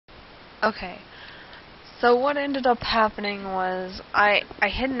Okay. So what ended up happening was I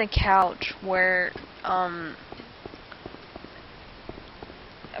hid in the couch where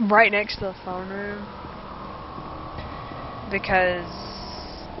right next to the phone room because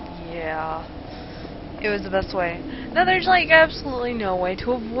yeah, it was the best way. Now there's like absolutely no way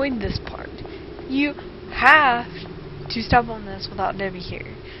to avoid this part. You have to step on this without Debbie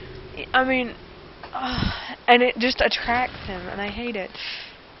here. I mean, and it just attracts him, and I hate it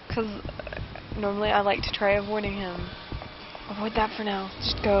because normally I like to try avoiding him. Avoid that for now.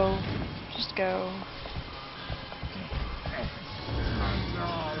 Just go. Just go.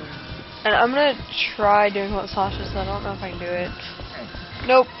 And I'm gonna try doing what Sasha said. I don't know if I can do it.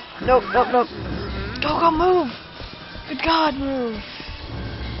 Nope. Nope. Nope. Nope. Go. Move. Good God, move.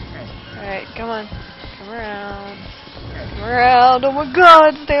 Alright, come on. Come around. Come around. Oh my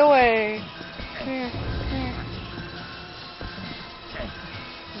God, stay away. Come here. Come here.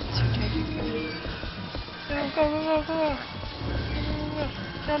 Go.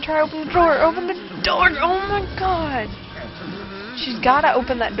 Now try to open the door. Open the door. Oh my God. She's gotta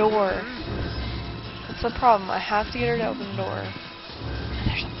open that door. That's the problem. I have to get her to open the door. And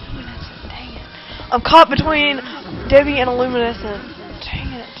there's a luminescent. Dang it. I'm caught between Debbie and a luminescent.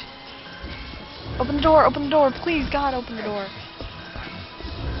 Dang it. Open the door. Open the door. Please, God, open the door.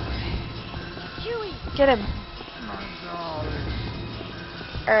 Huey. Get him.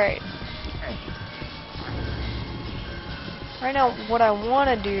 Alright. Right now, what I want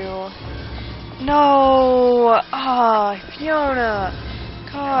to do... No! Fiona!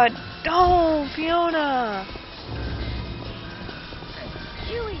 God, no, Fiona!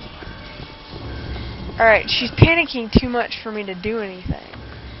 Huey! Alright, she's panicking too much for me to do anything.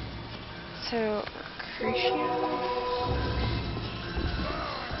 So, Crucio?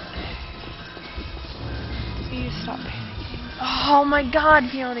 Please stop panicking. Oh my God,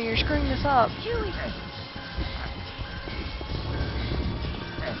 Fiona, you're screwing this up. Huey!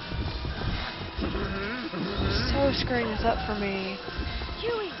 So screwing this up for me.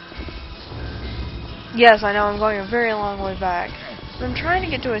 Huey! Yes, I know I'm going a very long way back. But I'm trying to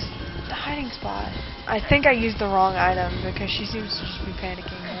get to a hiding spot. I think I used the wrong item because she seems to just be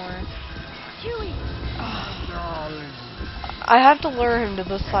panicking more. Huey! I have to lure him to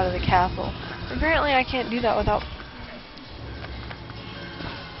this side of the castle. Apparently I can't do that without...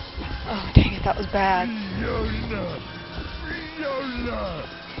 Oh, dang it, that was bad. Fiona!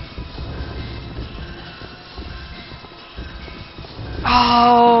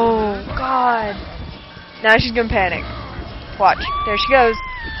 Oh, God. Now she's gonna panic. Watch. There she goes.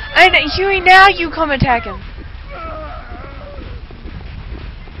 And Huey, now you come attack him.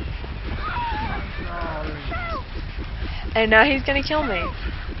 And now he's gonna kill me.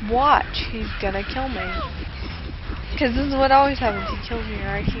 Watch. He's gonna kill me. Because this is what always happens. He kills me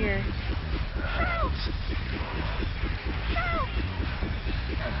right here.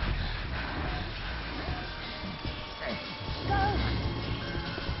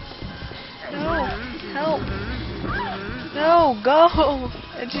 No, help. No, go.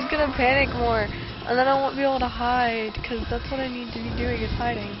 And she's gonna panic more. And then I won't be able to hide, because that's what I need to be doing, is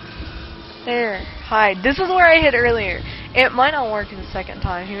hiding. There, hide. This is where I hid earlier. It might not work the second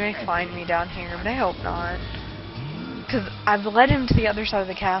time. He may find me down here, but I hope not. Because I've led him to the other side of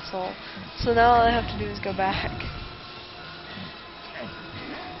the castle. So now all I have to do is go back.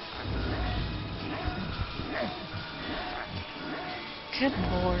 Good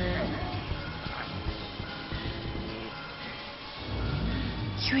Lord.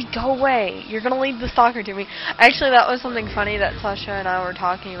 Huey, go away. You're gonna leave the stalker to me. Actually, that was something funny that Sasha and I were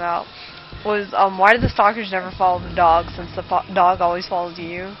talking about. Was, why do the stalkers never follow the dog, since the dog always follows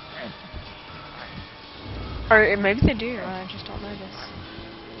you? Or maybe they do, I just don't notice.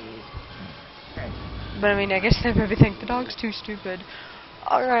 But I mean, I guess they maybe think the dog's too stupid.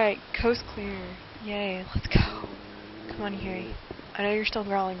 Alright, coast clear. Yay, let's go. Come on, Huey. I know you're still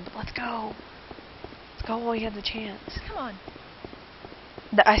growling, but let's go. Let's go while you have the chance. Come on.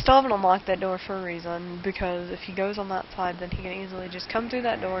 I still haven't unlocked that door for a reason, because if he goes on that side, then he can easily just come through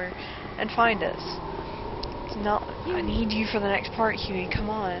that door and find us. No, I need you for the next part, Huey. Come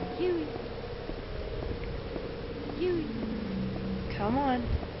on. Huey. Huey. Come on.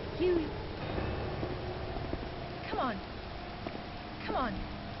 Huey. Come on. Come on.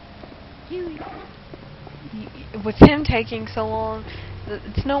 Huey. With him taking so long,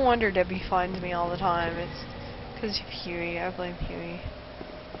 it's no wonder Debbie finds me all the time. It's because of Huey. I blame Huey.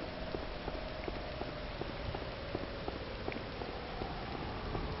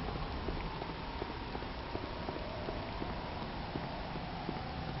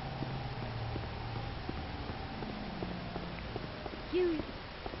 Huey.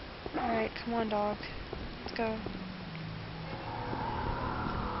 Alright, come on, dog. Let's go.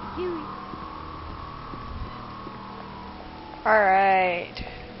 Huey. Alright.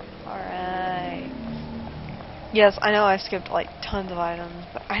 Alright. Yes, I know I've skipped like tons of items,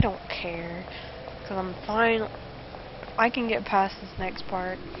 but I don't care. Because I'm fine. I can get past this next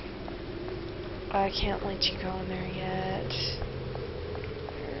part. I can't let you go in there yet.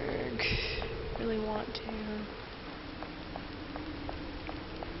 Erg. Really want to.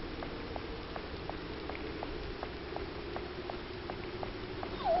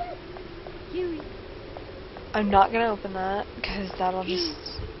 Huey. I'm not gonna open that because that'll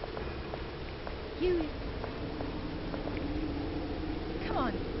just. Huey. Come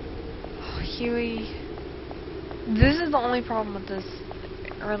on. Oh, Huey. This is the only problem with this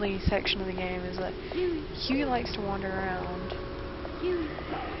early section of the game is that Huey. Huey likes to wander around. Huey.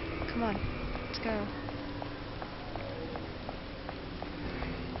 Come on, let's go.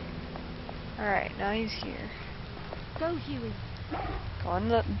 Alright, now he's here. Go, Huey.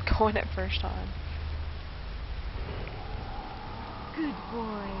 Going it first time. Good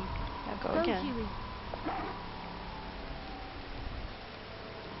boy. Now go Go, again. Huey.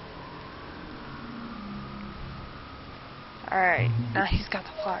 Alright, now he's got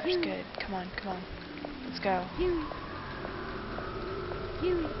the flowers. Good. Come on, come on. Let's go. Huey.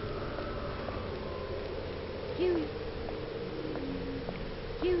 Huey. Huey.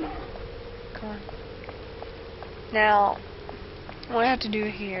 Huey. Come on. Now, what I have to do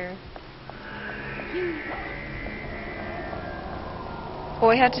here. Huey. What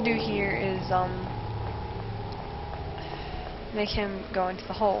we have to do here is make him go into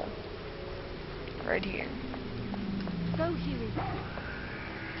the hole. Right here. Go, Huey.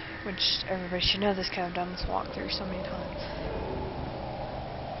 Which everybody should know this because I've done this walkthrough so many times.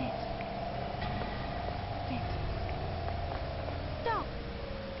 Sit. Sit. Stop.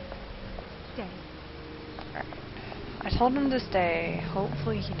 Stay. Alright. I told him to stay.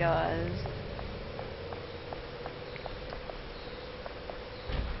 Hopefully he does.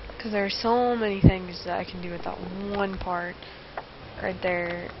 Because there are so many things that I can do with that one part right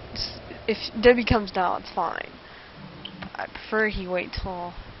there. If Debbie comes down, it's fine. I prefer he wait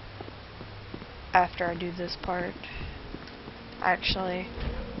till after I do this part, actually,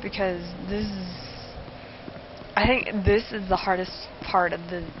 because I think this is the hardest part of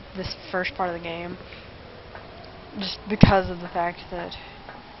this first part of the game, just because of the fact that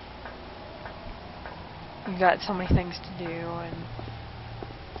you've got so many things to do. And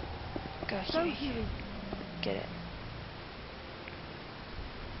go, Go, Huey. Huey. Get it.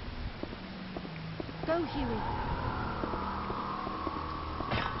 Go, Huey.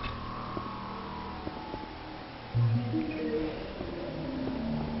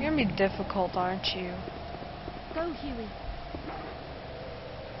 You're gonna be difficult, aren't you? Go, Huey.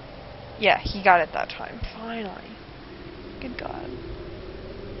 Yeah, he got it that time. Finally. Good God.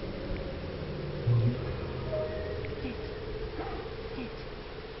 Sit. Sit.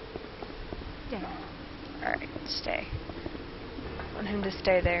 Stay. Alright, stay. I want him to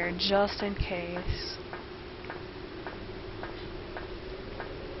stay there just in case.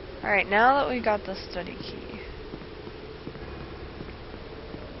 Alright, now that we got the study key.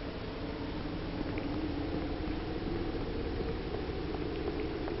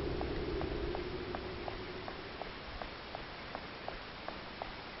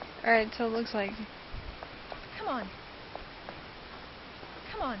 Alright, so it looks like... Come on.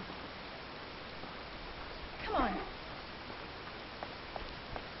 Come on. Come on.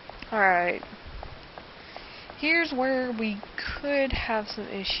 Alright. Here's where we could have some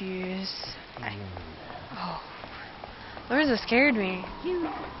issues. Oh. Lorenzo scared me. Huey.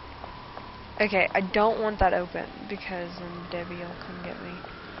 Okay, I don't want that open because then Debbie will come get me.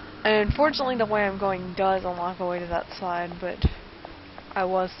 And unfortunately the way I'm going does unlock a way to that slide, but I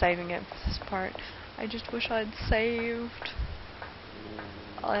was saving it for this part. I just wish I'd saved.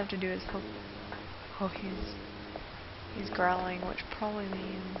 All I have to do is hope. Oh, he's growling, which probably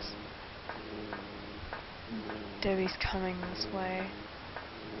means Debbie's coming this way.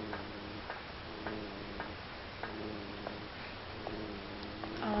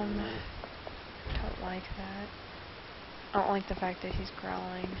 Don't like that. I don't like the fact that he's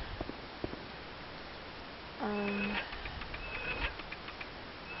growling.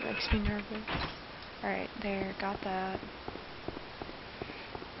 Makes me nervous. Alright, there, got that.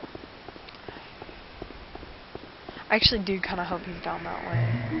 I actually do kind of hope he's down that way.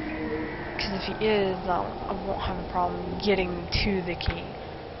 Because if he is, I won't have a problem getting to the key.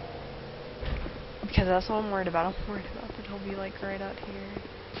 Because that's what I'm worried about. I'm worried about that he'll be like right out here.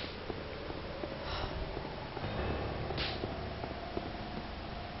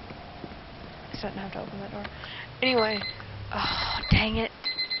 least I didn't have to open that door. Anyway, oh, dang it.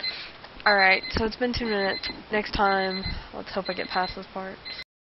 Alright, so it's been 2 minutes. Next time, let's hope I get past this part.